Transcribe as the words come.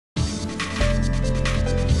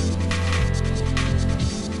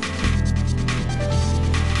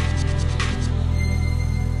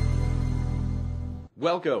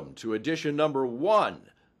Welcome to edition number 1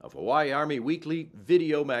 of Hawaii Army Weekly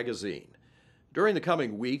Video Magazine. During the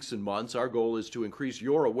coming weeks and months, our goal is to increase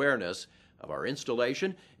your awareness of our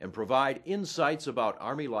installation and provide insights about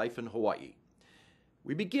Army life in Hawaii.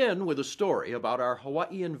 We begin with a story about our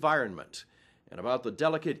Hawaii environment and about the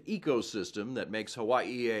delicate ecosystem that makes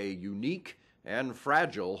Hawaii a unique and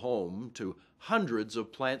fragile home to hundreds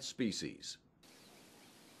of plant species.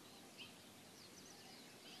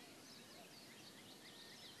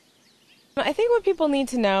 I think what people need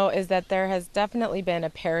to know is that there has definitely been a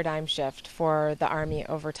paradigm shift for the Army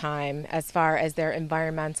over time as far as their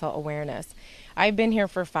environmental awareness. I've been here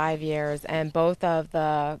for 5 years, and both of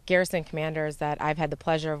the garrison commanders that I've had the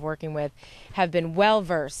pleasure of working with have been well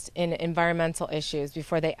versed in environmental issues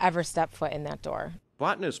before they ever step foot in that door.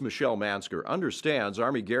 Botanist Michelle Mansker understands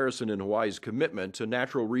Army Garrison in Hawaii's commitment to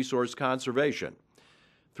natural resource conservation.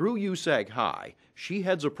 Through USAG-HI, she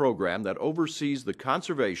heads a program that oversees the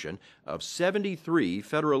conservation of 73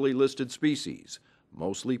 federally listed species,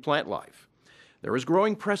 mostly plant life. There is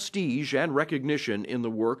growing prestige and recognition in the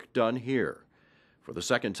work done here. For the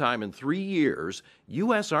second time in 3 years,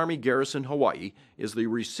 U.S. Army Garrison-Hawaii is the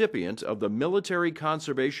recipient of the Military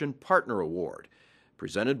Conservation Partner Award,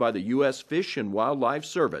 presented by the U.S. Fish and Wildlife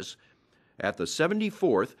Service at the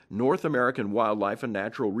 74th North American Wildlife and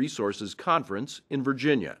Natural Resources Conference in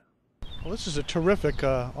Virginia. Well, this is a terrific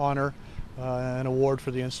honor and award for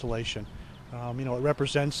the installation. It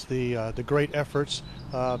represents the great efforts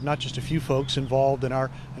of not just a few folks involved in our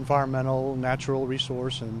environmental, natural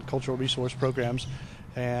resource, and cultural resource programs,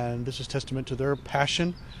 and this is testament to their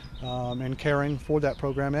passion and caring for that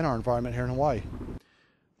program and our environment here in Hawaii.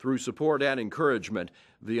 Through support and encouragement,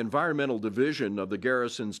 the Environmental Division of the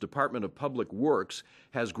Garrison's Department of Public Works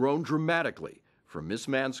has grown dramatically from Ms.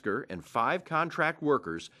 Mansker and 5 contract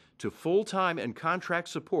workers to full-time and contract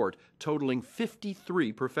support totaling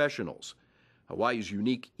 53 professionals. Hawaii's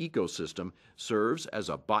unique ecosystem serves as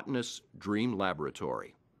a botanist's dream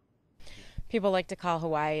laboratory. People like to call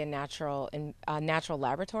Hawaii a natural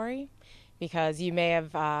laboratory because you may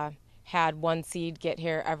have had one seed get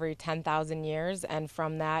here every 10,000 years, and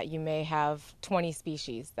from that you may have 20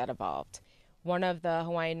 species that evolved. One of the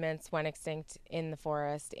Hawaiian mints went extinct in the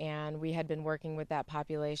forest, and we had been working with that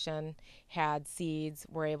population, had seeds,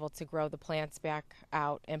 were able to grow the plants back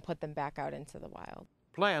out and put them back out into the wild.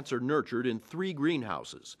 Plants are nurtured in 3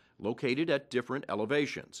 greenhouses located at different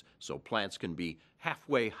elevations, so plants can be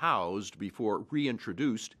halfway housed before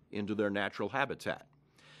reintroduced into their natural habitat.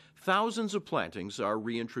 Thousands of plantings are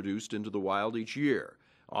reintroduced into the wild each year,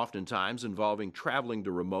 oftentimes involving traveling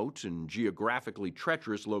to remote and geographically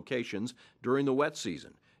treacherous locations during the wet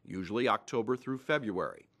season, usually October through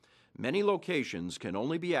February. Many locations can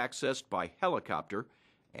only be accessed by helicopter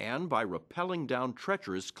and by rappelling down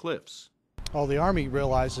treacherous cliffs. Well, the Army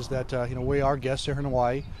realizes that we are guests here in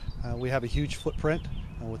Hawaii. We have a huge footprint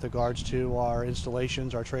with regards to our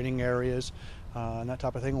installations, our training areas, and that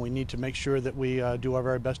type of thing. We need to make sure that we do our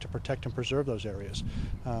very best to protect and preserve those areas.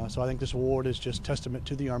 So I think this award is just testament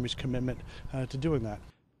to the Army's commitment to doing that.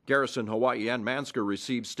 Garrison-Hawaii and Mansker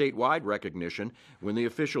received statewide recognition when the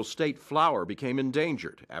official state flower became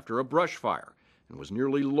endangered after a brush fire and was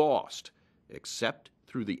nearly lost, except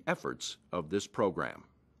through the efforts of this program.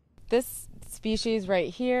 This species right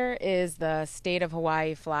here is the state of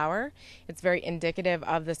Hawaii flower. It's very indicative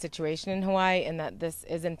of the situation in Hawaii in that this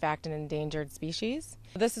is in fact an endangered species.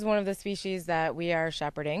 This is one of the species that we are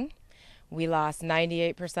shepherding. We lost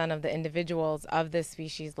 98% of the individuals of this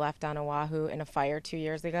species left on Oahu in a fire 2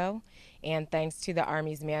 years ago. And thanks to the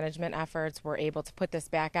Army's management efforts, we're able to put this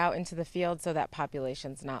back out into the field so that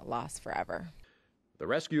population's not lost forever. The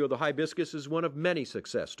rescue of the hibiscus is one of many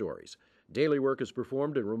success stories. Daily work is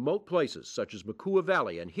performed in remote places such as Makua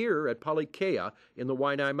Valley and here at Palikea in the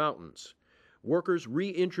Waianae Mountains. Workers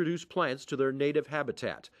reintroduce plants to their native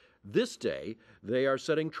habitat. This day, they are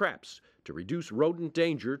setting traps to reduce rodent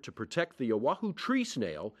danger to protect the Oahu tree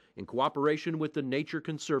snail in cooperation with the Nature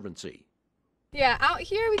Conservancy. Yeah, out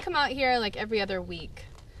here, we come out here like every other week.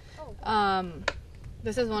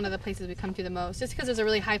 This is one of the places we come to the most, just because there's a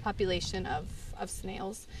really high population of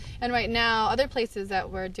snails. And right now, other places that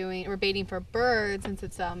we're baiting for birds, since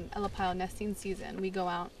it's elapile nesting season, we go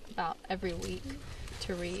out about every week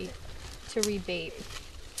to rebait.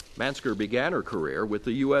 Mansker began her career with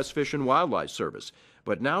the U.S. Fish and Wildlife Service,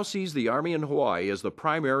 but now sees the Army in Hawaii as the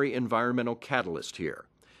primary environmental catalyst here.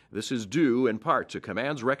 This is due in part to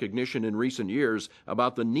Command's recognition in recent years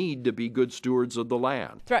about the need to be good stewards of the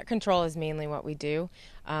land. Threat control is mainly what we do.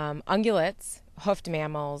 Ungulates hoofed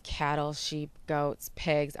mammals, cattle, sheep, goats,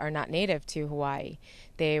 pigs, are not native to Hawaii.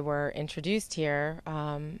 They were introduced here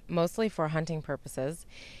mostly for hunting purposes,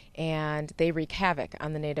 and they wreak havoc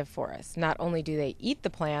on the native forest. Not only do they eat the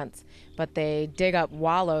plants, but they dig up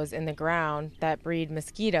wallows in the ground that breed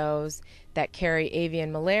mosquitoes that carry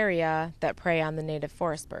avian malaria that prey on the native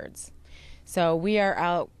forest birds. So we are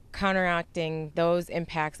out counteracting those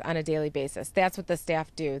impacts on a daily basis. That's what the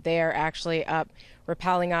staff do. They are actually up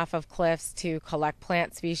rappelling off of cliffs to collect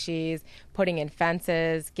plant species, putting in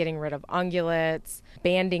fences, getting rid of ungulates,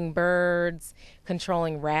 banding birds,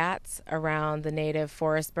 controlling rats around the native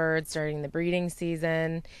forest birds during the breeding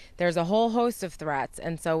season. There's a whole host of threats,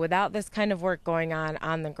 and so without this kind of work going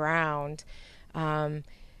on the ground,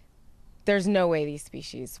 there's no way these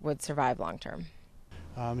species would survive long term.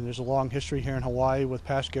 And there's a long history here in Hawaii with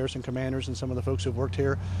past garrison commanders and some of the folks who've worked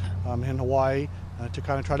here in Hawaii to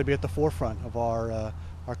kind of try to be at the forefront of our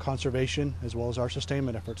conservation as well as our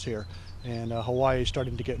sustainment efforts here. And Hawaii is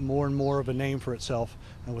starting to get more and more of a name for itself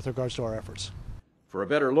with regards to our efforts. For a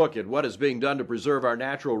better look at what is being done to preserve our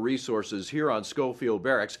natural resources here on Schofield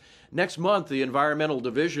Barracks, next month the Environmental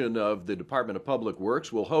Division of the Department of Public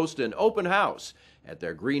Works will host an open house at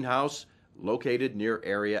their greenhouse located near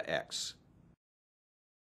Area X.